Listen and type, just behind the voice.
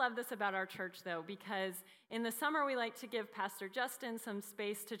Love this about our church, though, because in the summer we like to give Pastor Justin some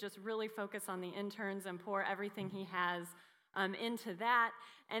space to just really focus on the interns and pour everything he has into that.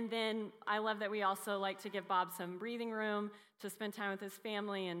 And then I love that we also like to give Bob some breathing room to spend time with his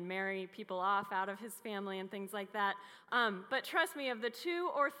family and marry people off out of his family and things like that. But trust me, of the 2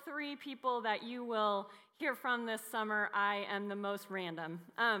 or 3 people that you will hear from this summer, I am the most random.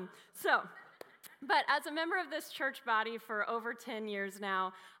 But as a member of this church body for over 10 years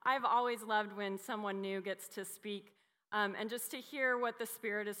now, I've always loved when someone new gets to speak and just to hear what the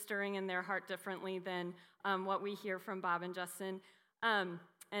Spirit is stirring in their heart differently than what we hear from Bob and Justin,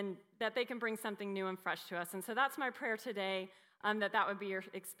 and that they can bring something new and fresh to us. And so that's my prayer today, that would be your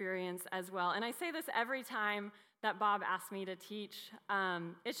experience as well. And I say this every time that Bob asks me to teach.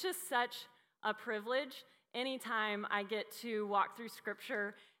 It's just such a privilege anytime I get to walk through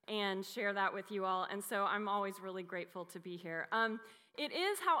Scripture and share that with you all. And so I'm always really grateful to be here. It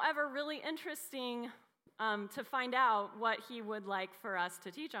is, however, really interesting to find out what he would like for us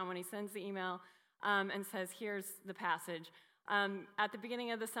to teach on when he sends the email and says, here's the passage. At the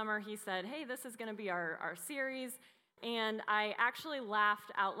beginning of the summer, he said, hey, this is going to be our series. And I actually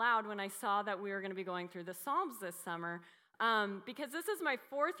laughed out loud when I saw that we were going to be going through the Psalms this summer, because this is my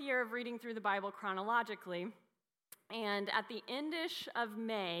 4th year of reading through the Bible chronologically. And at the end-ish of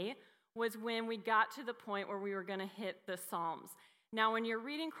May was when we got to the point where we were going to hit the Psalms. Now, when you're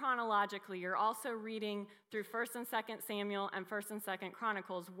reading chronologically, you're also reading through 1st and 2nd Samuel and 1st and 2nd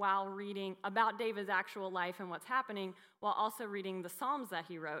Chronicles while reading about David's actual life and what's happening, while also reading the Psalms that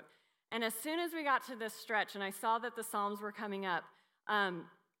he wrote. And as soon as we got to this stretch and I saw that the Psalms were coming up,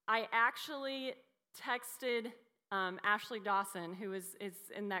 I actually texted Ashley Dawson, who is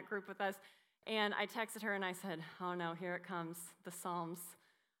in that group with us, and I texted her and I said, oh no, here it comes, the Psalms.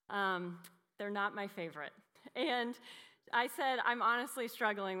 They're not my favorite. And I said, I'm honestly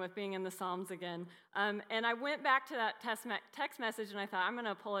struggling with being in the Psalms again. And I went back to that text message and I thought, I'm going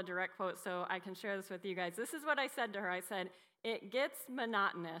to pull a direct quote so I can share this with you guys. This is what I said to her. I said, it gets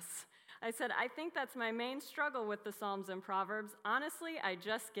monotonous. I said, I think that's my main struggle with the Psalms and Proverbs. Honestly, I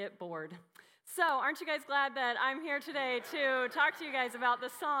just get bored. So, aren't you guys glad that I'm here today to talk to you guys about the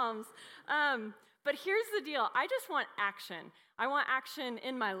Psalms? But here's the deal. I just want action. I want action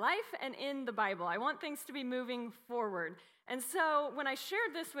in my life and in the Bible. I want things to be moving forward. And so when I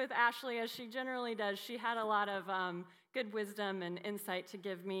shared this with Ashley, as she generally does, she had a lot of good wisdom and insight to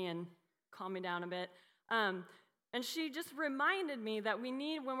give me and calm me down a bit. And she just reminded me that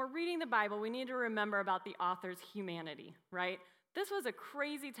when we're reading the Bible, we need to remember about the author's humanity, right? This was a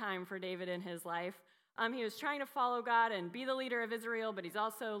crazy time for David in his life. He was trying to follow God and be the leader of Israel, but he's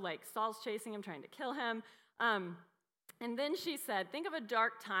also like Saul's chasing him, trying to kill him. And then she said, think of a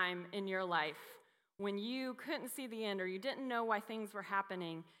dark time in your life when you couldn't see the end or you didn't know why things were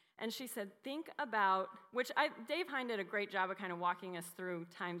happening. And she said, think about, Dave Hine did a great job of kind of walking us through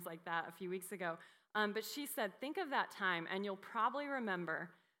times like that a few weeks ago. But she said, think of that time and you'll probably remember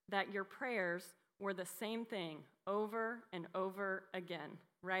that your prayers were the same thing over and over again,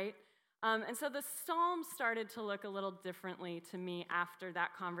 right? And so the Psalms started to look a little differently to me after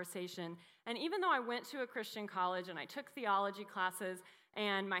that conversation. And even though I went to a Christian college and I took theology classes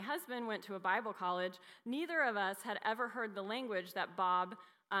and my husband went to a Bible college, neither of us had ever heard the language that Bob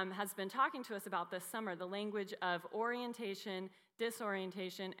has been talking to us about this summer, the language of orientation,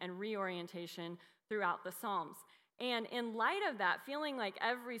 disorientation, and reorientation throughout the Psalms. And in light of that, feeling like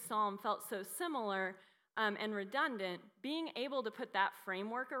every psalm felt so similar and redundant, being able to put that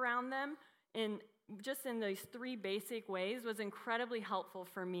framework around them in these 3 basic ways was incredibly helpful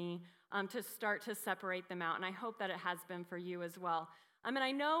for me to start to separate them out. And I hope that it has been for you as well. And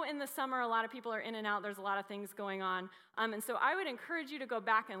I know in the summer a lot of people are in and out. There's a lot of things going on. And so I would encourage you to go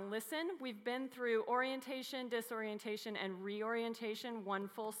back and listen. We've been through orientation, disorientation, and reorientation, one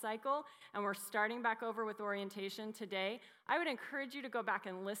full cycle. And we're starting back over with orientation today. I would encourage you to go back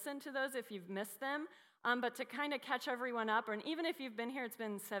and listen to those if you've missed them. But to kind of catch everyone up, and even if you've been here, it's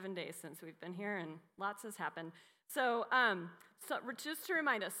been 7 days since we've been here, and lots has happened. So just to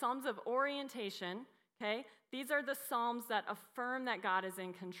remind us, Psalms of orientation, okay? These are the Psalms that affirm that God is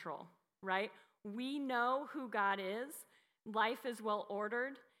in control, right? We know who God is. Life is well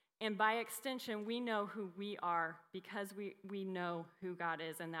ordered. And by extension, we know who we are because we know who God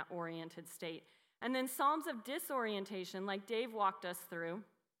is in that oriented state. And then Psalms of disorientation, like Dave walked us through,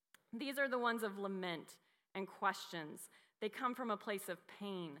 these are the ones of lament and questions. They come from a place of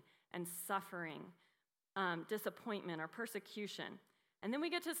pain and suffering, disappointment or persecution. And then we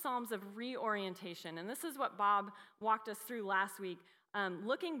get to Psalms of reorientation. And this is what Bob walked us through last week,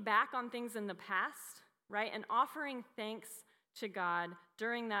 looking back on things in the past, right, and offering thanks to God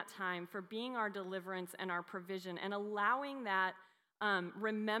during that time for being our deliverance and our provision, and allowing that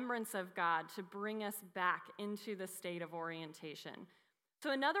remembrance of God to bring us back into the state of orientation.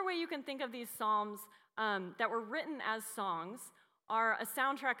 So another way you can think of these psalms that were written as songs are a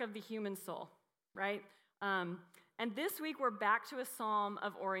soundtrack of the human soul, right? And this week we're back to a psalm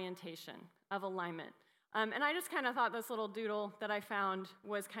of orientation, of alignment. And I just kind of thought this little doodle that I found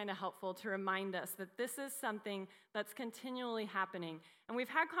was kind of helpful to remind us that this is something that's continually happening. And we've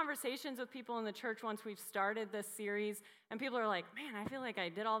had conversations with people in the church once we've started this series, and people are like, man, I feel like I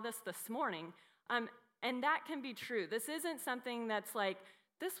did all this morning. And that can be true. This isn't something that's like,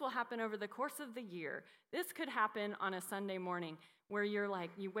 this will happen over the course of the year. This could happen on a Sunday morning where you're like,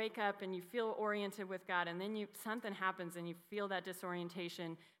 you wake up and you feel oriented with God, and then something happens and you feel that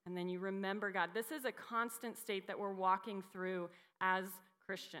disorientation, and then you remember God. This is a constant state that we're walking through as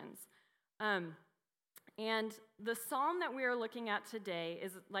Christians. And the psalm that we are looking at today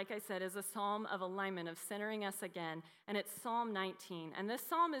is, like I said, is a psalm of alignment, of centering us again, and it's Psalm 19. And this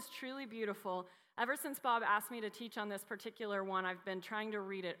psalm is truly beautiful. Ever since Bob asked me to teach on this particular one, I've been trying to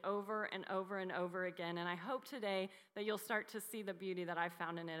read it over and over and over again, and I hope today that you'll start to see the beauty that I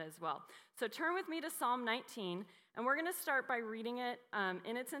found in it as well. So turn with me to Psalm 19, and we're going to start by reading it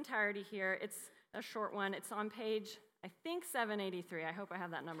in its entirety here. It's a short one. It's on page, I think, 783. I hope I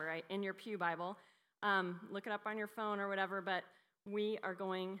have that number right, in your pew Bible. Look it up on your phone or whatever, but we are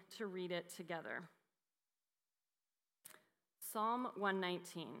going to read it together. Psalm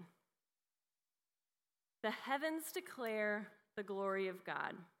 119. The heavens declare the glory of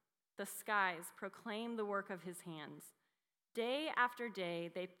God. The skies proclaim the work of his hands. Day after day,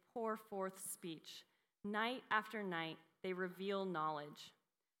 they pour forth speech. Night after night, they reveal knowledge.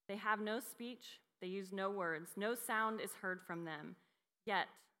 They have no speech. They use no words. No sound is heard from them. Yet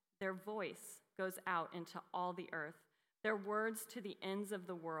their voice goes out into all the earth, their words to the ends of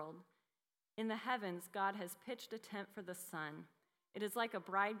the world. In the heavens, God has pitched a tent for the sun. It is like a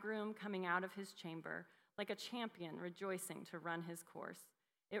bridegroom coming out of his chamber, like a champion rejoicing to run his course.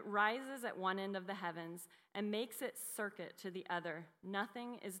 It rises at one end of the heavens and makes its circuit to the other.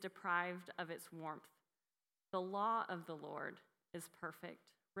 Nothing is deprived of its warmth. The law of the Lord is perfect,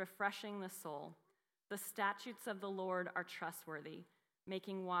 refreshing the soul. The statutes of the Lord are trustworthy,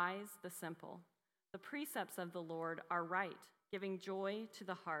 making wise the simple. The precepts of the Lord are right, giving joy to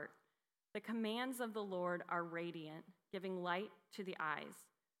the heart. The commands of the Lord are radiant, giving light to the eyes.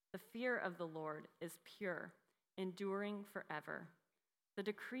 The fear of the Lord is pure, enduring forever. The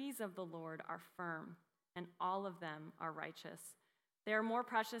decrees of the Lord are firm, and all of them are righteous. They are more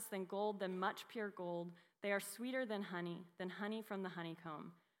precious than gold, than much pure gold. They are sweeter than honey from the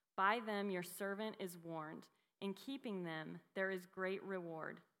honeycomb. By them your servant is warned. In keeping them there is great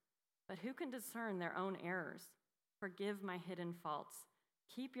reward. But who can discern their own errors? Forgive my hidden faults.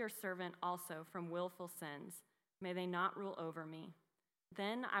 Keep your servant also from willful sins. May they not rule over me.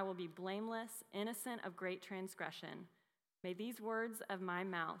 Then I will be blameless, innocent of great transgression. May these words of my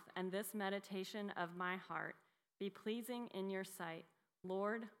mouth and this meditation of my heart be pleasing in your sight,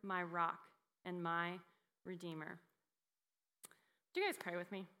 Lord, my rock and my redeemer. Do you guys pray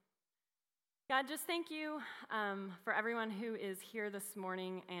with me? God, just thank you for everyone who is here this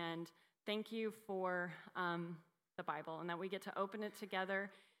morning, and thank you for the Bible, and that we get to open it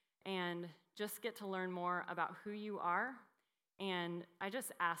together and just get to learn more about who you are. And I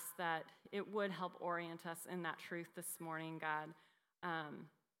just ask that it would help orient us in that truth this morning, God.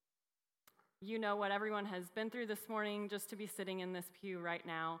 You know what everyone has been through this morning just to be sitting in this pew right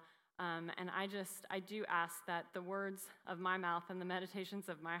now. And I do ask that the words of my mouth and the meditations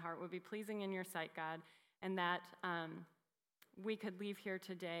of my heart would be pleasing in your sight, God, and that we could leave here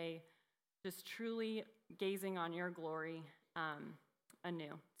today just truly gazing on your glory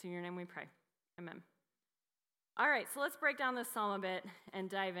anew. It's in your name we pray. Amen. All right, so let's break down this psalm a bit and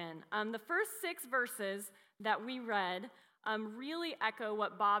dive in. The first 6 verses that we read really echo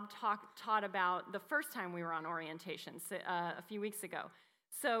what Bob taught about the first time we were on orientation a few weeks ago.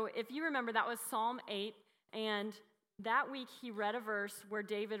 So if you remember, that was Psalm 8, and that week he read a verse where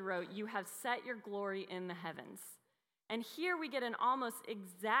David wrote, "You have set your glory in the heavens." And here we get an almost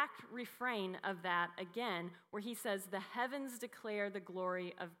exact refrain of that again, where he says, "The heavens declare the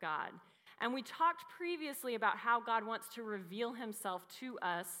glory of God." And we talked previously about how God wants to reveal himself to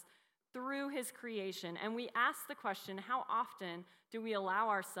us through his creation. And we asked the question, how often do we allow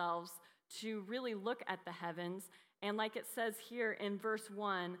ourselves to really look at the heavens? And like it says here in verse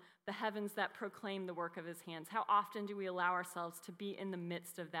 1, the heavens that proclaim the work of his hands. How often do we allow ourselves to be in the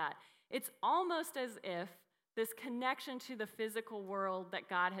midst of that? It's almost as if this connection to the physical world that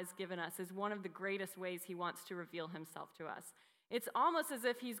God has given us is one of the greatest ways he wants to reveal himself to us. It's almost as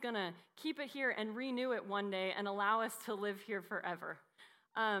if he's going to keep it here and renew it one day and allow us to live here forever.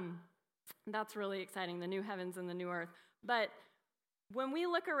 That's really exciting, the new heavens and the new earth. But when we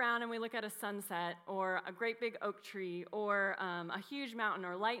look around and we look at a sunset or a great big oak tree or a huge mountain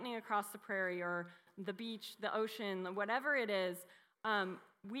or lightning across the prairie or the beach, the ocean, whatever it is,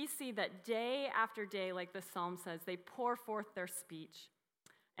 we see that day after day, like the psalm says, they pour forth their speech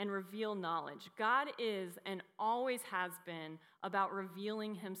and reveal knowledge. God is and always has been about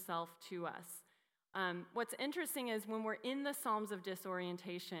revealing himself to us. What's interesting is when we're in the Psalms of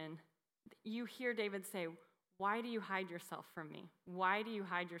disorientation, you hear David say, "Why do you hide yourself from me? Why do you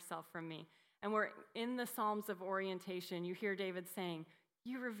hide yourself from me?" And we're in the Psalms of orientation, you hear David saying,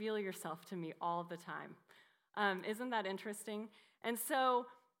 "You reveal yourself to me all the time." Isn't that interesting? And so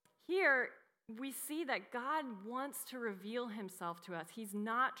here we see that God wants to reveal himself to us. He's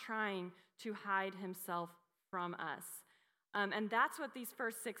not trying to hide himself from us. And that's what these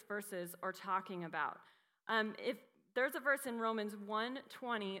first 6 verses are talking about. If there's a verse in Romans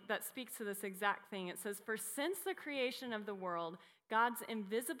 1:20 that speaks to this exact thing. It says, "For since the creation of the world, God's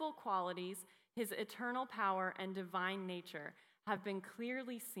invisible qualities, his eternal power and divine nature have been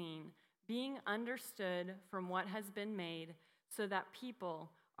clearly seen, being understood from what has been made, so that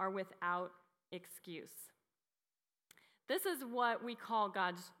people are without excuse." This is what we call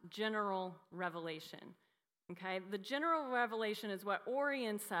God's general revelation. Okay? The general revelation is what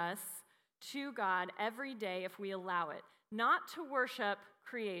orients us to God every day if we allow it, not to worship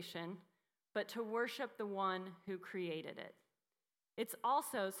creation, but to worship the one who created it. It's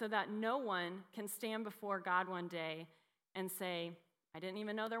also so that no one can stand before God one day and say, "I didn't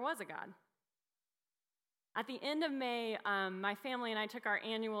even know there was a God." At the end of May, my family and I took our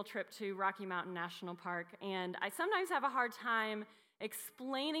annual trip to Rocky Mountain National Park, and I sometimes have a hard time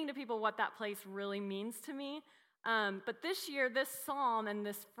explaining to people what that place really means to me. But this year, this psalm and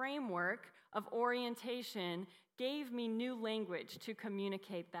this framework of orientation gave me new language to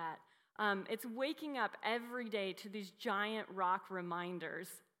communicate that. It's waking up every day to these giant rock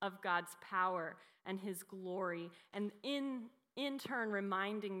reminders of God's power and his glory, and in turn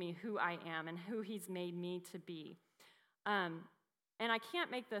reminding me who I am and who he's made me to be. And I can't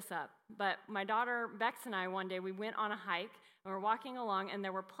make this up, but my daughter Bex and I one day, we went on a hike, and we're walking along, and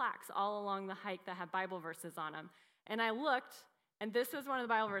there were plaques all along the hike that had Bible verses on them. And I looked, and this was one of the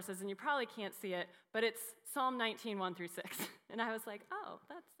Bible verses, and you probably can't see it, but it's Psalm 19, 1-6. And I was like, oh,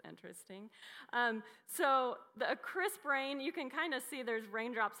 that's interesting. So a crisp rain, you can kind of see there's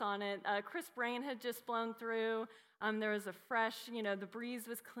raindrops on it. A crisp rain had just blown through. There was a fresh, the breeze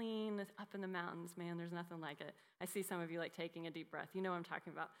was clean. It's up in the mountains, man, there's nothing like it. I see some of you like taking a deep breath. You know what I'm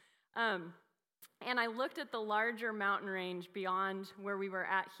talking about. And I looked at the larger mountain range beyond where we were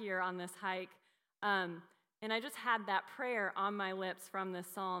at here on this hike, and I just had that prayer on my lips from the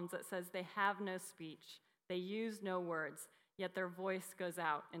Psalms that says, "They have no speech, they use no words, yet their voice goes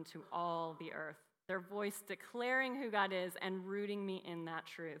out into all the earth." Their voice declaring who God is and rooting me in that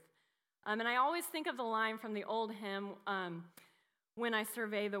truth. And I always think of the line from the old hymn, "When I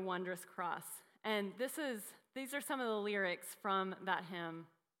survey the wondrous cross." And these are some of the lyrics from that hymn.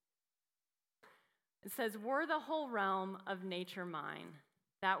 It says, "Were the whole realm of nature mine,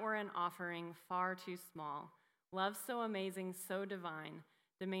 that were an offering far too small. Love so amazing, so divine,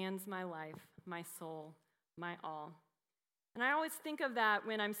 demands my life, my soul, my all." And I always think of that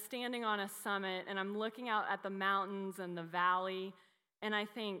when I'm standing on a summit and I'm looking out at the mountains and the valley, and I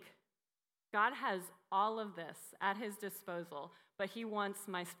think, God has all of this at his disposal, but he wants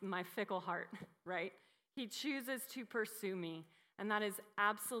my fickle heart, right? He chooses to pursue me, and that is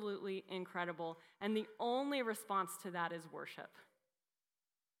absolutely incredible. And the only response to that is worship.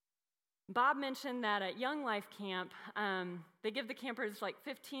 Bob mentioned that at Young Life Camp, they give the campers like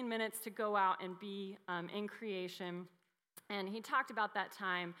 15 minutes to go out and be in creation. And he talked about that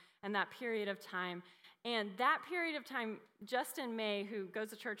time and that period of time. And that period of time, Justin May, who goes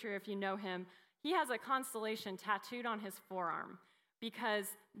to church here if you know him, he has a constellation tattooed on his forearm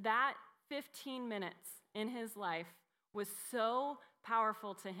because that 15 minutes in his life was so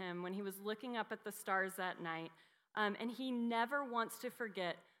powerful to him when he was looking up at the stars that night. And he never wants to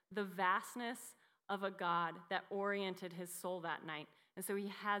forget the vastness of a God that oriented his soul that night. And so he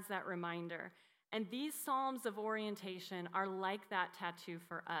has that reminder. And these Psalms of orientation are like that tattoo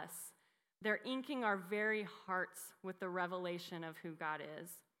for us. They're inking our very hearts with the revelation of who God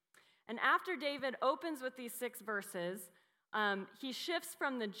is. And after David opens with these 6 verses, he shifts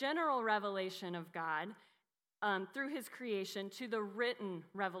from the general revelation of God through his creation to the written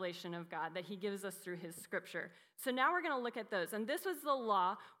revelation of God that he gives us through his scripture. So now we're going to look at those. And this was the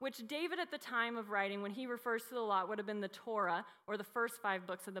law, which David at the time of writing, when he refers to the law, it would have been the Torah, or the first 5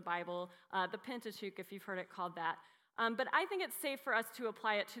 books of the Bible, the Pentateuch, if you've heard it called that. But I think it's safe for us to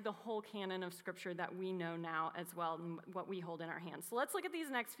apply it to the whole canon of scripture that we know now as well, and what we hold in our hands. So let's look at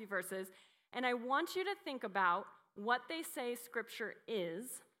these next few verses. And I want you to think about what they say scripture is.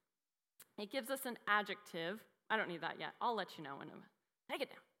 It gives us an adjective. I don't need that yet. I'll let you know when I'm... Take it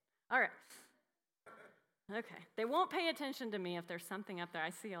down. All right. Okay. They won't pay attention to me if there's something up there. I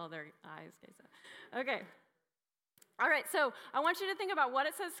see all their eyes. Okay. All right, so I want you to think about what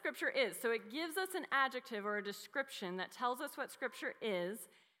it says Scripture is. So it gives us an adjective or a description that tells us what Scripture is,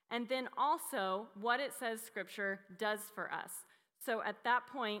 and then also what it says Scripture does for us. So at that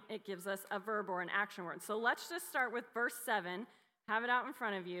point, it gives us a verb or an action word. So let's just start with verse 7. Have it out in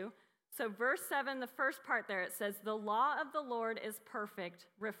front of you. So verse 7, the first part there, it says, "The law of the Lord is perfect,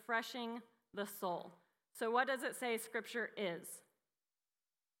 refreshing the soul." So what does it say Scripture is?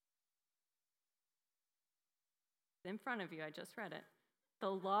 It's in front of you, I just read it.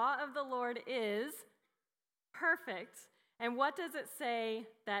 The law of the Lord is perfect. And what does it say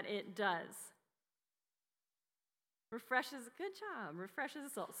that it does? Refreshes, good job, refreshes the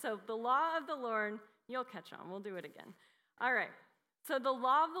soul. So the law of the Lord, you'll catch on, we'll do it again. All right. So the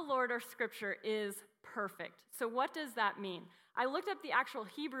law of the Lord, or Scripture, is perfect. So what does that mean? I looked up the actual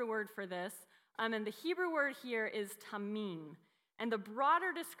Hebrew word for this, and the Hebrew word here is tamim. And the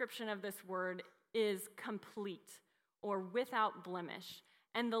broader description of this word is complete, or without blemish.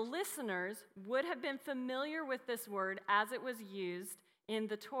 And the listeners would have been familiar with this word as it was used in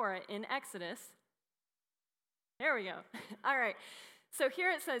the Torah in Exodus. There we go. All right. So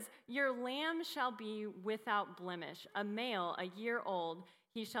here it says, "Your lamb shall be without blemish, a male, a year old.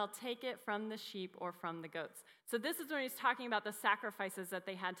 He shall take it from the sheep or from the goats." So this is when he's talking about the sacrifices that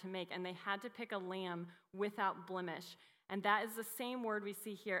they had to make, and they had to pick a lamb without blemish. And that is the same word we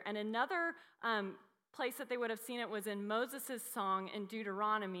see here. And another place that they would have seen it was in Moses' song in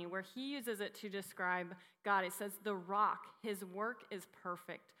Deuteronomy, where he uses it to describe God. It says, "The rock, his work is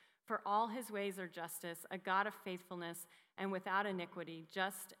perfect, for all his ways are justice, a God of faithfulness and without iniquity,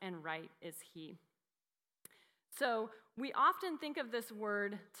 just and right is he." So we often think of this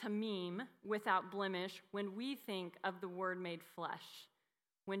word tamim, without blemish, when we think of the Word made flesh.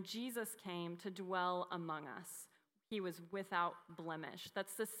 When Jesus came to dwell among us, he was without blemish.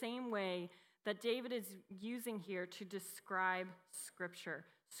 That's the same way that David is using here to describe Scripture.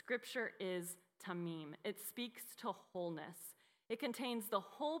 Scripture is tamim. It speaks to wholeness. It contains the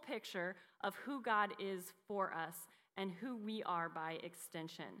whole picture of who God is for us and who we are by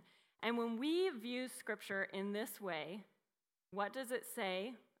extension. And when we view Scripture in this way, what does it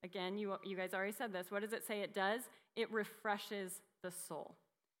say? Again, you guys already said this. What does it say it does? It refreshes the soul.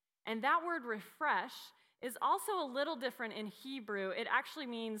 And that word refresh is also a little different in Hebrew. It actually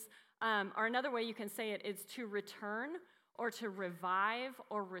means, or another way you can say it is to return or to revive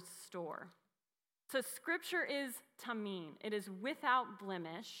or restore. So Scripture is tamim. It is without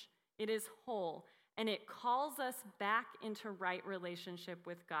blemish. It is whole. And it calls us back into right relationship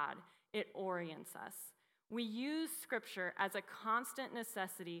with God. It orients us. We use Scripture as a constant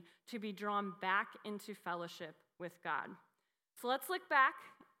necessity to be drawn back into fellowship with God. So let's look back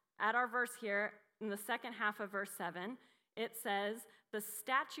at our verse here in the second half of verse 7. It says, "The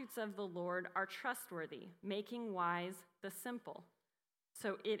statutes of the Lord are trustworthy, making wise the simple."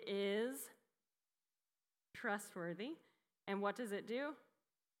 So it is trustworthy. And what does it do?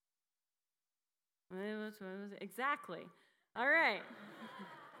 Exactly. All right.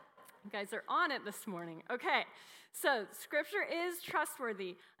 You guys are on it this morning. Okay. So Scripture is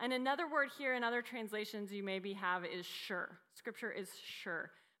trustworthy. And another word here in other translations you maybe have is sure. Scripture is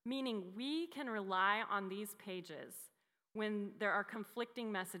sure, meaning we can rely on these pages when there are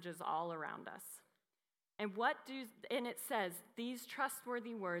conflicting messages all around us. And it says, "These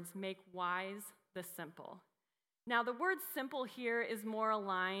trustworthy words make wise the simple." Now, the word simple here is more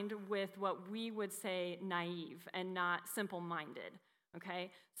aligned with what we would say naive and not simple-minded,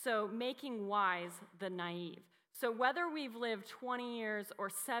 okay? So making wise the naive. So whether we've lived 20 years or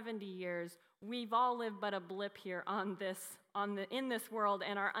 70 years, we've all lived but a blip here in this world,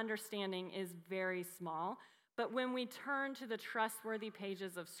 and our understanding is very small. But when we turn to the trustworthy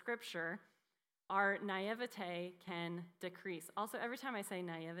pages of Scripture, our naivete can decrease. Also, every time I say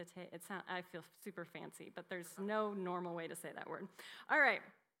naivete, I feel super fancy, but there's no normal way to say that word. All right.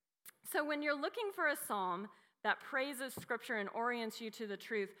 So when you're looking for a psalm that praises Scripture and orients you to the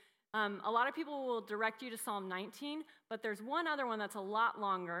truth, A lot of people will direct you to Psalm 19, but there's one other one that's a lot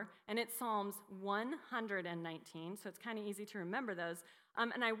longer, and it's Psalms 119, so it's kind of easy to remember those.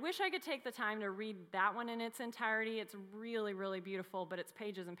 And I wish I could take the time to read that one in its entirety. It's really, really beautiful, but it's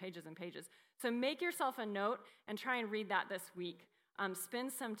pages and pages and pages. So make yourself a note and try and read that this week. Spend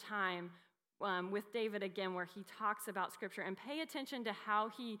some time with David again, where he talks about Scripture, and pay attention to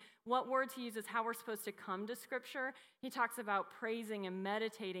what words he uses, how we're supposed to come to Scripture. He talks about praising and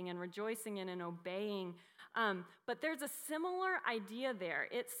meditating and rejoicing in and obeying. But there's a similar idea there.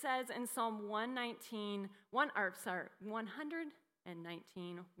 It says in Psalm 119,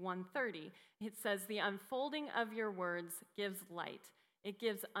 130, it says, "The unfolding of your words gives light. It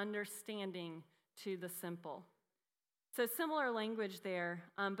gives understanding to the simple." So similar language there,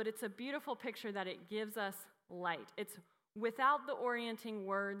 but it's a beautiful picture that it gives us light. It's without the orienting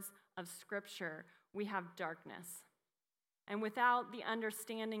words of Scripture, we have darkness. And without the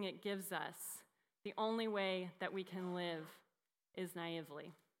understanding it gives us, the only way that we can live is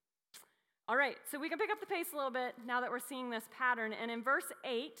naively. All right, so we can pick up the pace a little bit now that we're seeing this pattern. And in verse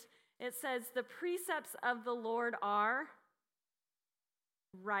 8, it says, "The precepts of the Lord are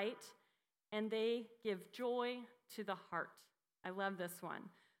right, and they give joy to the heart." I love this one.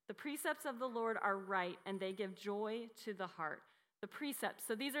 The precepts of the Lord are right, and they give joy to the heart. The precepts.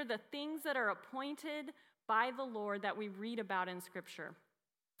 So these are the things that are appointed by the Lord that we read about in Scripture.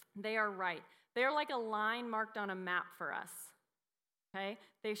 They are right. They are like a line marked on a map for us. Okay?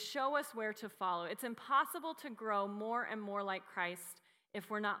 They show us where to follow. It's impossible to grow more and more like Christ if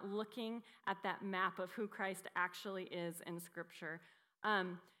we're not looking at that map of who Christ actually is in Scripture.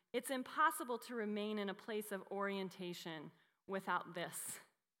 It's impossible to remain in a place of orientation without this.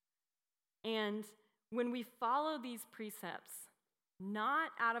 And when we follow these precepts,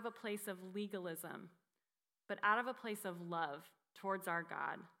 not out of a place of legalism, but out of a place of love towards our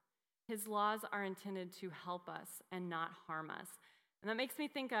God, his laws are intended to help us and not harm us. And that makes me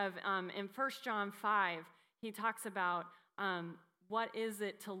think of, in 1 John 5, he talks about what is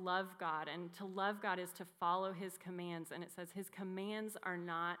it to love God? And to love God is to follow his commands. And it says his commands are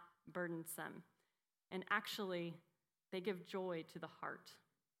not burdensome. And actually, they give joy to the heart.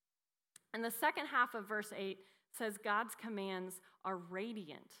 And the second half of verse 8 says God's commands are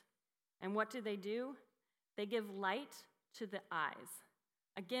radiant. And what do? They give light to the eyes.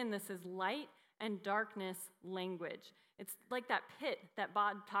 Again, this is light and darkness language. It's like that pit that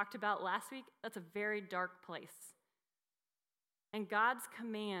Bob talked about last week. That's a very dark place. And God's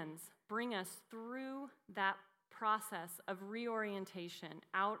commands bring us through that process of reorientation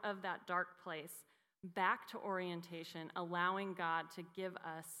out of that dark place, back to orientation, allowing God to give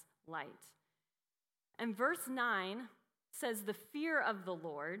us light. And verse 9 says the fear of the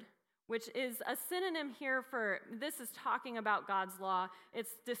Lord, which is a synonym here for, this is talking about God's law.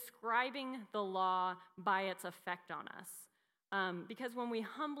 It's describing the law by its effect on us. Because when we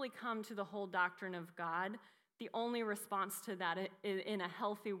humbly come to the whole doctrine of God, the only response to that in a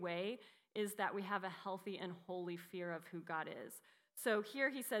healthy way is that we have a healthy and holy fear of who God is. So here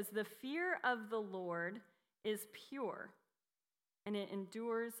he says, the fear of the Lord is pure, and it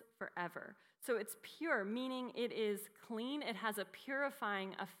endures forever. So it's pure, meaning it is clean. It has a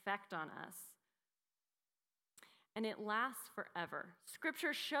purifying effect on us. And it lasts forever.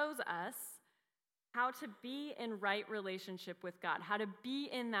 Scripture shows us how to be in right relationship with God, how to be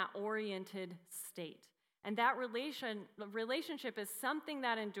in that oriented state. And that relationship is something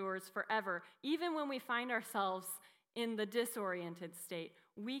that endures forever. Even when we find ourselves in the disoriented state,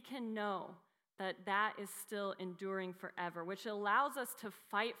 we can know that that is still enduring forever, which allows us to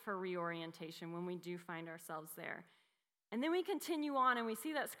fight for reorientation when we do find ourselves there. And then we continue on, and we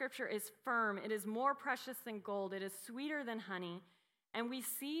see that Scripture is firm. It is more precious than gold. It is sweeter than honey. And we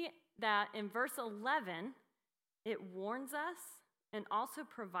see that in verse 11, it warns us and also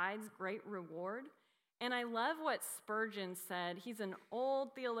provides great reward. And I love what Spurgeon said. He's an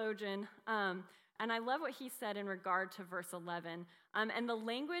old theologian, and I love what he said in regard to verse 11. And the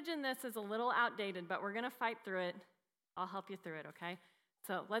language in this is a little outdated, but we're going to fight through it. I'll help you through it, okay?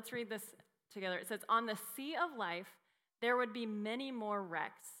 So let's read this together. It says, "On the sea of life, there would be many more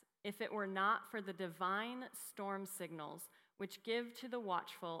wrecks if it were not for the divine storm signals, which give to the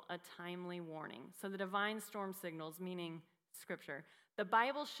watchful a timely warning." So the divine storm signals, meaning Scripture. The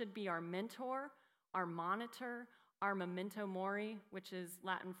Bible should be our mentor, our monitor, our memento mori, which is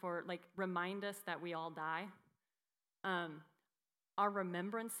Latin for, like, remind us that we all die, our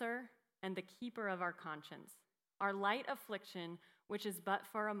remembrancer, and the keeper of our conscience. Our light affliction, which is but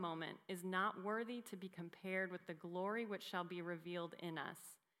for a moment, is not worthy to be compared with the glory which shall be revealed in us.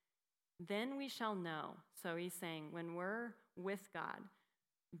 Then we shall know. So he's saying, when we're with God,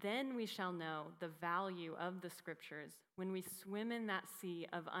 Then we shall know the value of the Scriptures when we swim in that sea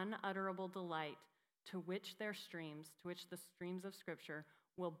of unutterable delight to which the streams of Scripture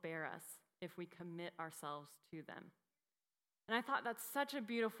will bear us if we commit ourselves to them. And I thought that's such a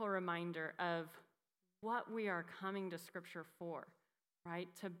beautiful reminder of what we are coming to Scripture for, right?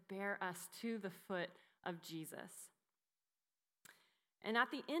 To bear us to the foot of Jesus. And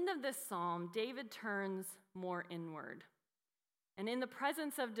at the end of this psalm, David turns more inward. And in the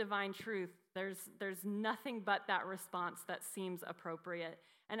presence of divine truth, there's nothing but that response that seems appropriate.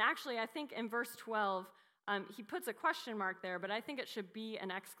 And actually, I think in verse 12, he puts a question mark there, but I think it should be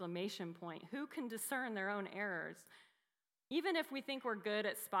an exclamation point. Who can discern their own errors? Even if we think we're good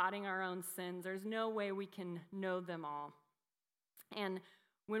at spotting our own sins, there's no way we can know them all. And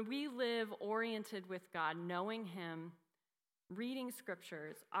when we live oriented with God, knowing Him, reading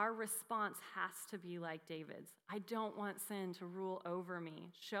Scriptures, our response has to be like David's. I don't want sin to rule over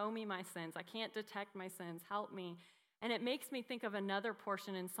me. Show me my sins. I can't detect my sins. Help me. And it makes me think of another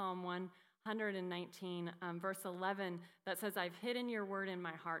portion in Psalm 119, verse 11, that says, I've hidden your word in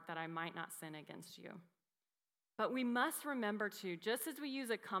my heart that I might not sin against you. But we must remember too, just as we use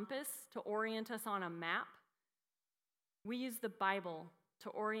a compass to orient us on a map, we use the Bible to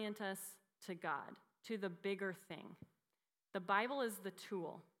orient us to God, to the bigger thing. The Bible is the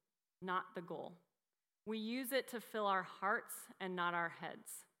tool, not the goal. We use it to fill our hearts and not our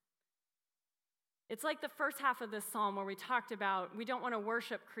heads. It's like the first half of this psalm where we talked about we don't want to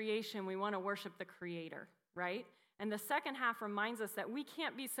worship creation, we want to worship the Creator, right? And the second half reminds us that we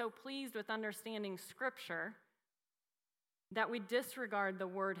can't be so pleased with understanding Scripture that we disregard the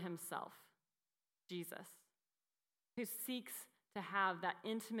Word Himself, Jesus, who seeks to have that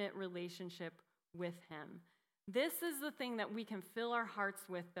intimate relationship with Him. This is the thing that we can fill our hearts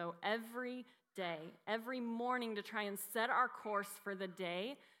with, though, every day, every morning, to try and set our course for the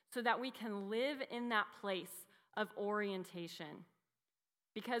day so that we can live in that place of orientation.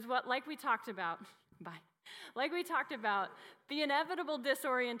 Because like we talked about, the inevitable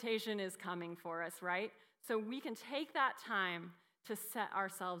disorientation is coming for us, right? So we can take that time to set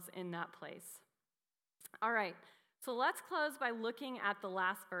ourselves in that place. All right, so let's close by looking at the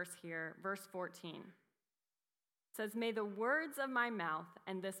last verse here, verse 14. It says, may the words of my mouth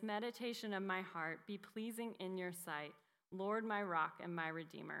and this meditation of my heart be pleasing in your sight, Lord, my rock and my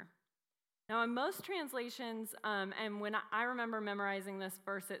redeemer. Now, in most translations, and when I remember memorizing this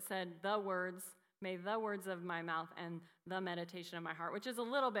verse, it said, may the words of my mouth and the meditation of my heart, which is a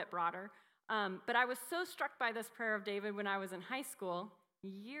little bit broader. But I was so struck by this prayer of David when I was in high school,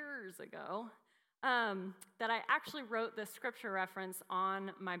 years ago, that I actually wrote this scripture reference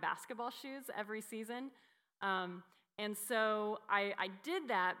on my basketball shoes every season. And so I did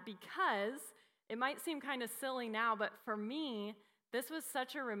that because it might seem kind of silly now, but for me, this was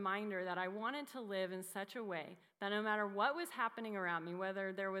such a reminder that I wanted to live in such a way that no matter what was happening around me,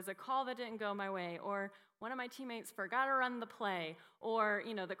 whether there was a call that didn't go my way, or one of my teammates forgot to run the play, or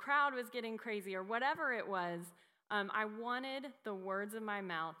the crowd was getting crazy, or whatever it was, I wanted the words of my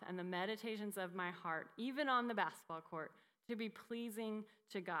mouth and the meditations of my heart, even on the basketball court, to be pleasing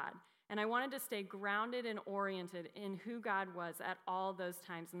to God. And I wanted to stay grounded and oriented in who God was at all those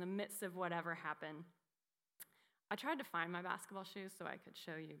times in the midst of whatever happened. I tried to find my basketball shoes so I could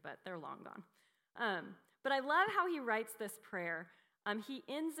show you, but they're long gone. But I love how he writes this prayer. He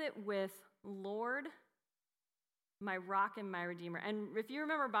ends it with, Lord, my rock and my redeemer. And if you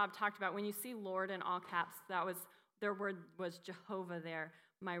remember, Bob talked about when you see Lord in all caps, their word was Jehovah there,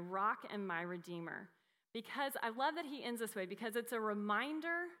 my rock and my redeemer. Because I love that he ends this way, because it's a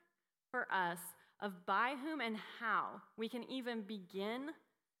reminder for us of by whom and how we can even begin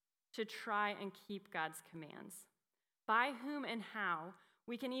to try and keep God's commands. By whom and how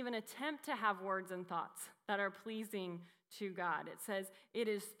we can even attempt to have words and thoughts that are pleasing to God. It says it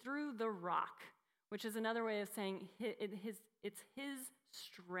is through the rock, which is another way of saying it's his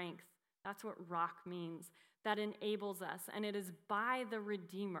strength. That's what rock means, that enables us. And it is by the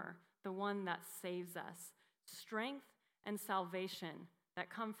Redeemer, the one that saves us. Strength and salvation that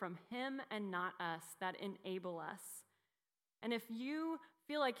come from him and not us, that enable us. And if you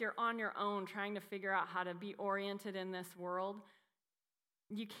feel like you're on your own trying to figure out how to be oriented in this world,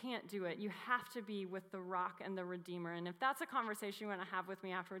 you can't do it. You have to be with the rock and the Redeemer. And if that's a conversation you want to have with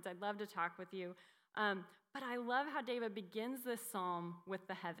me afterwards, I'd love to talk with you. But I love how David begins this psalm with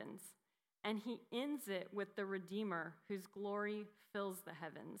the heavens, and he ends it with the Redeemer whose glory fills the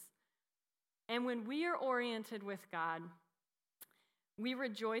heavens. And when we are oriented with God, we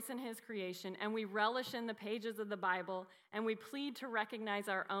rejoice in his creation, and we relish in the pages of the Bible, and we plead to recognize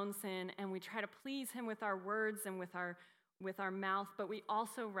our own sin, and we try to please him with our words and with our with our mouth, but we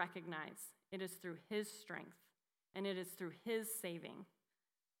also recognize it is through his strength and it is through his saving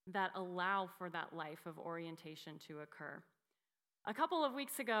that allow for that life of orientation to occur. A couple of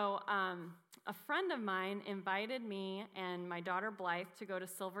weeks ago, a friend of mine invited me and my daughter Blythe to go to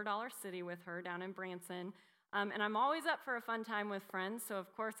Silver Dollar City with her down in Branson. And I'm always up for a fun time with friends, so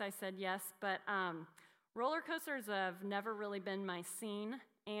of course I said yes. But roller coasters have never really been my scene.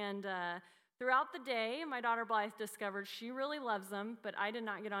 And throughout the day, my daughter Blythe discovered she really loves them, but I did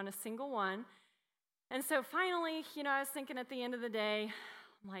not get on a single one. And so finally, I was thinking at the end of the day,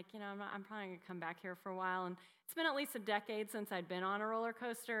 I'm like, I'm probably going to come back here for a while. And it's been at least a decade since I'd been on a roller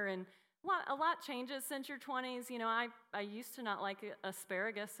coaster, and a lot changes since your 20s. I used to not like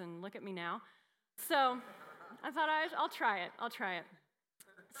asparagus, and look at me now. So I thought I'll try it.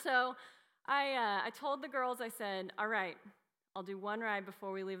 So I told the girls, I said, all right, I'll do one ride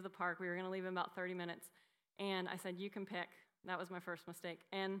before we leave the park. We were going to leave in about 30 minutes. And I said, you can pick. That was my first mistake.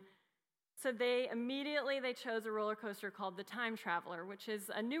 And so they chose a roller coaster called the Time Traveler, which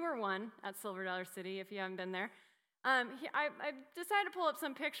is a newer one at Silver Dollar City, if you haven't been there. I decided to pull up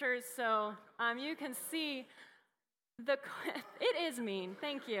some pictures so you can see it is mean,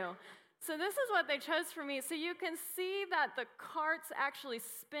 thank you. So this is what they chose for me. So you can see that the carts actually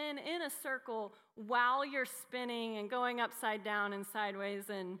spin in a circle while you're spinning and going upside down and sideways.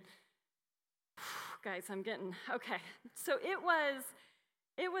 And guys, okay. So it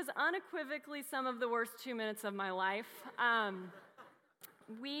was unequivocally some of the worst 2 minutes of my life. I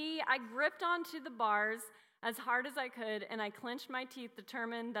gripped onto the bars as hard as I could, and I clenched my teeth,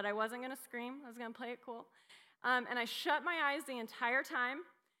 determined that I wasn't going to scream. I was going to play it cool. And I shut my eyes the entire time,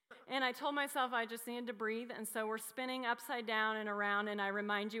 and I told myself I just needed to breathe. And so we're spinning upside down and around, and I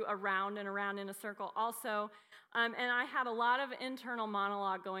remind you, around and around in a circle also. And I had a lot of internal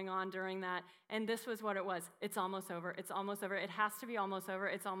monologue going on during that, and this was what it was. It's almost over. It's almost over. It has to be almost over.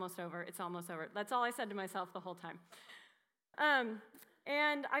 It's almost over. It's almost over. That's all I said to myself the whole time.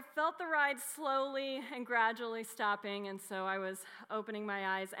 And I felt the ride slowly and gradually stopping, and so I was opening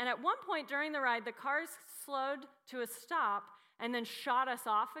my eyes. And at one point during the ride, the cars slowed to a stop and then shot us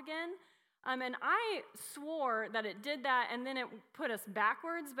off again. And I swore that it did that, and then it put us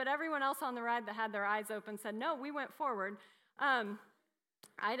backwards, but everyone else on the ride that had their eyes open said, no, we went forward. I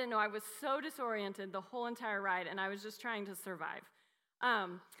didn't know. I was so disoriented the whole entire ride, and I was just trying to survive.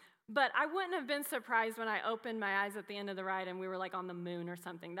 But I wouldn't have been surprised when I opened my eyes at the end of the ride and we were on the moon or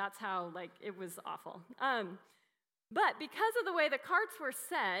something. That's how, it was awful. But because of the way the carts were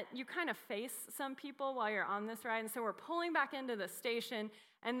set, you kind of face some people while you're on this ride. And so we're pulling back into the station,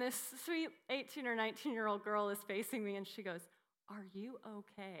 and this sweet 18 or 19-year-old girl is facing me, and she goes, are you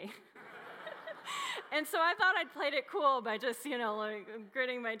okay? And so I thought I'd played it cool by just,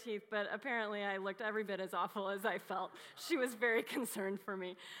 gritting my teeth, but apparently I looked every bit as awful as I felt. She was very concerned for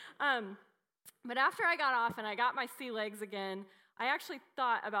me. But after I got off and I got my sea legs again, I actually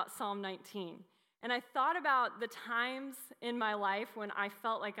thought about Psalm 19. And I thought about the times in my life when I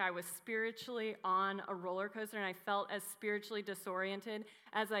felt like I was spiritually on a roller coaster and I felt as spiritually disoriented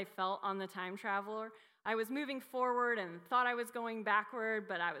as I felt on the Time Traveler. I was moving forward and thought I was going backward,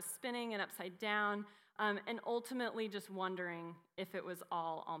 but I was spinning and upside down, and ultimately just wondering if it was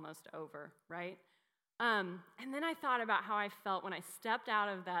all almost over, right? And then I thought about how I felt when I stepped out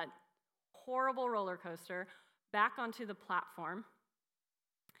of that horrible roller coaster back onto the platform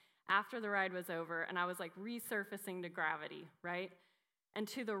after the ride was over, and I was resurfacing to gravity, right? And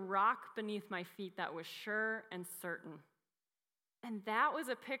to the rock beneath my feet that was sure and certain. And that was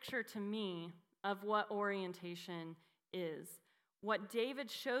a picture to me of what orientation is. What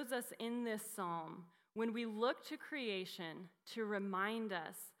David shows us in this psalm when we look to creation to remind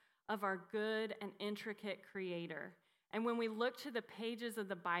us of our good and intricate creator. And when we look to the pages of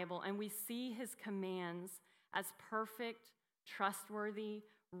the Bible and we see his commands as perfect, trustworthy,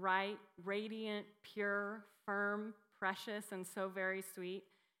 right, radiant, pure, firm, precious, and so very sweet,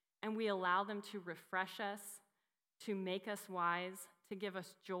 and we allow them to refresh us, to make us wise, to give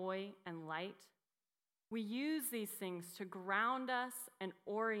us joy and light, we use these things to ground us and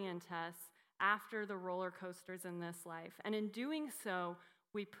orient us after the roller coasters in this life. And in doing so,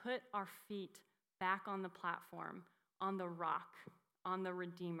 we put our feet back on the platform, on the rock, on the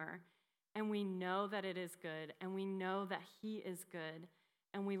Redeemer. And we know that it is good, and we know that he is good,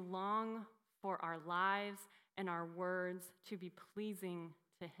 and we long for our lives and our words to be pleasing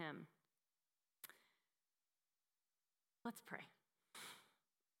to him. Let's pray.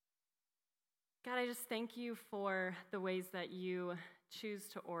 God, I just thank you for the ways that you choose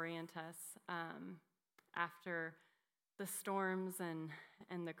to orient us after the storms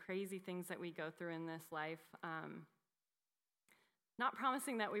and the crazy things that we go through in this life. not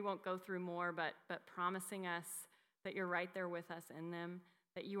promising that we won't go through more, but promising us that you're right there with us in them,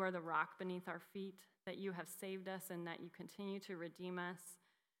 that you are the rock beneath our feet, that you have saved us, and that you continue to redeem us.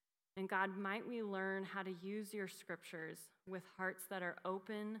 And God, might we learn how to use your scriptures with hearts that are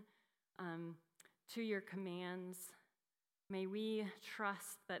open to your commands. May we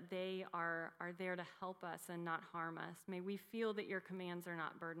trust that they are there to help us and not harm us. May we feel that your commands are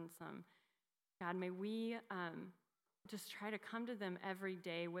not burdensome. God, may we just try to come to them every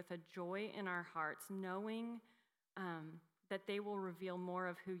day with a joy in our hearts, knowing that they will reveal more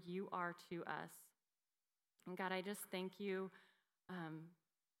of who you are to us. And God, I just thank you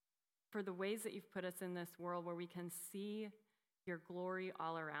for the ways that you've put us in this world where we can see your glory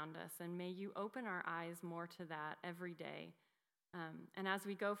all around us. And may you open our eyes more to that every day. And as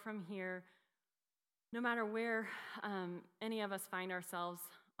we go from here, no matter where any of us find ourselves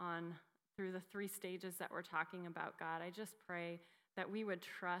through the 3 stages that we're talking about, God, I just pray that we would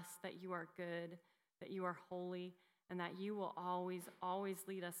trust that you are good, that you are holy, and that you will always, always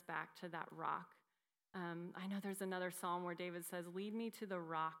lead us back to that rock. I know there's another psalm where David says, lead me to the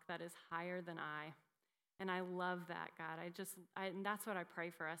rock that is higher than I. And I love that, God. And that's what I pray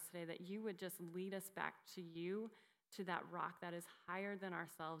for us today, that you would just lead us back to you, to that rock that is higher than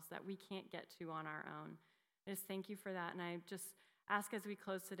ourselves, that we can't get to on our own. I just thank you for that. And I just ask as we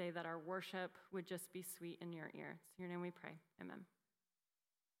close today that our worship would just be sweet in your ear. It's in your name we pray. Amen.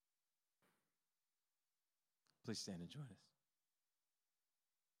 Please stand and join us.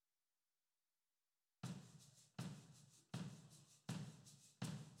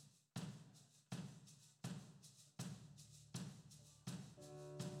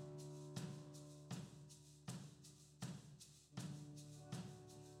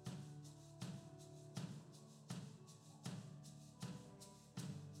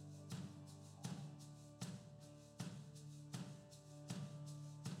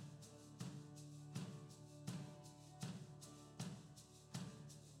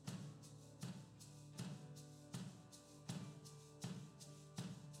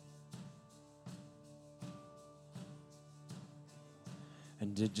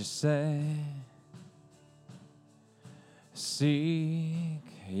 And did you say, seek,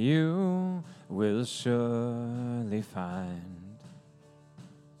 you will surely find?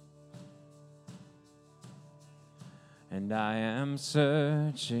 And I am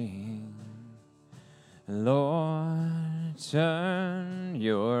searching, Lord, turn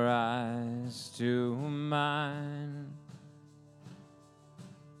your eyes to mine.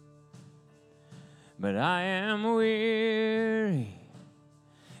 But I am weary,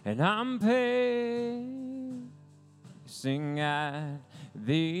 and I'm pacing at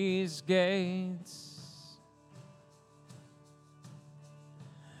these gates.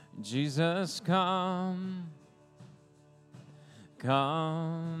 Jesus, come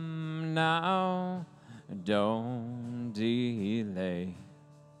now, don't delay.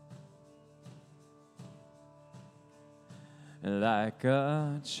 Like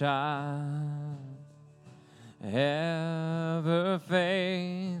a child, ever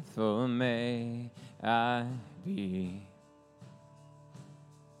faithful may I be.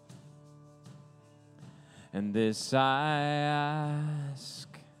 And this I ask,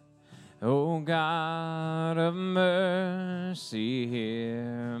 O God of mercy,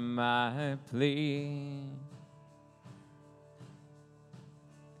 hear my plea.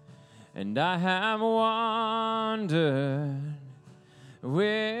 And I have wandered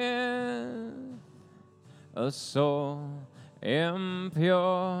with a soul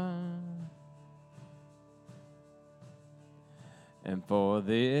impure, and for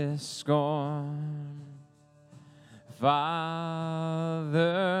this scorn, Father,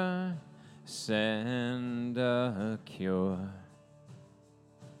 send a cure.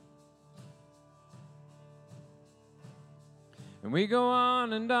 And we go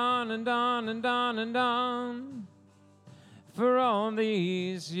on and on and on and on and on for all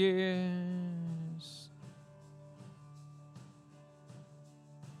these years.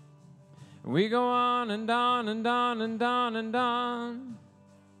 We go on and on and on and on and on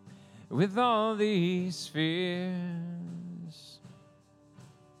with all these fears.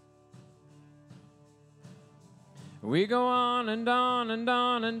 We go on and on and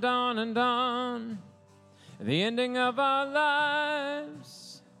on and on and on, the ending of our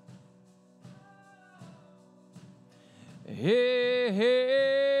lives. Hey, hey,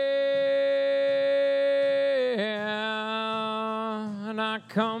 and I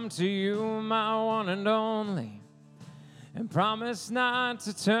come to you, my one and only, and promise not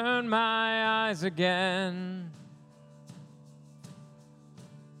to turn my eyes again.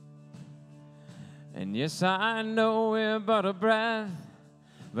 And yes, I know we're but a breath,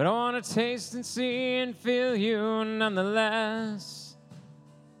 but I want to taste and see and feel you nonetheless.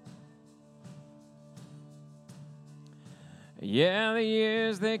 Yeah, the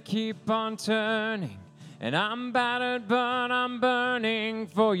years, they keep on turning, and I'm battered, but I'm burning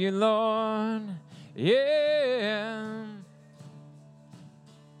for you, Lord. Yeah.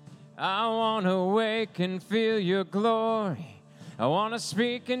 I want to wake and feel your glory. I want to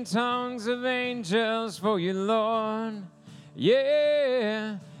speak in tongues of angels for you, Lord.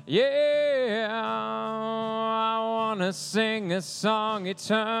 Yeah, yeah. I want to sing a song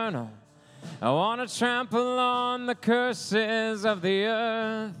eternal. I want to trample on the curses of the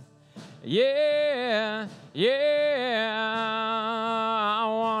earth. Yeah, yeah. I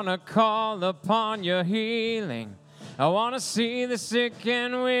want to call upon your healing. I want to see the sick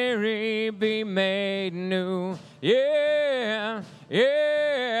and weary be made new. Yeah,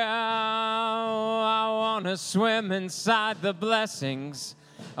 yeah. I want to swim inside the blessings.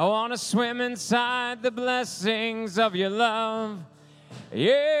 I want to swim inside the blessings of your love.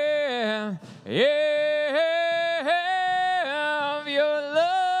 Yeah, yeah, of your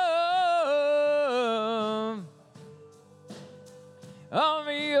love. Of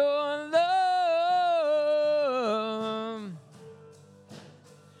your love.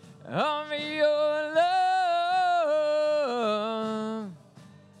 Of your love,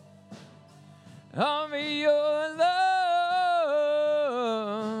 of your love,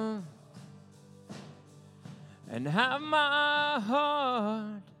 and have my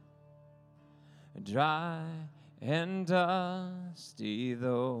heart dry and dusty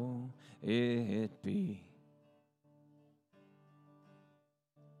though it be,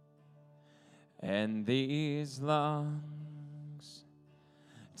 and these lungs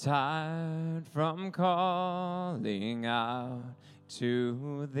tired from calling out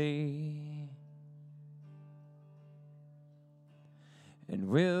to thee. And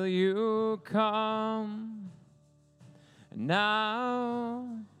will you come now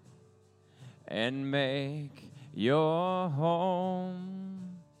and make your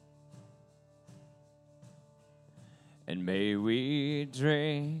home? And may we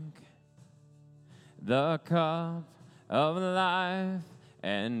drink the cup of life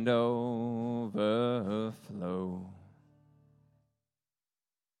and overflow.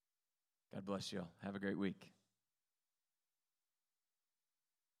 God bless you all. Have a great week.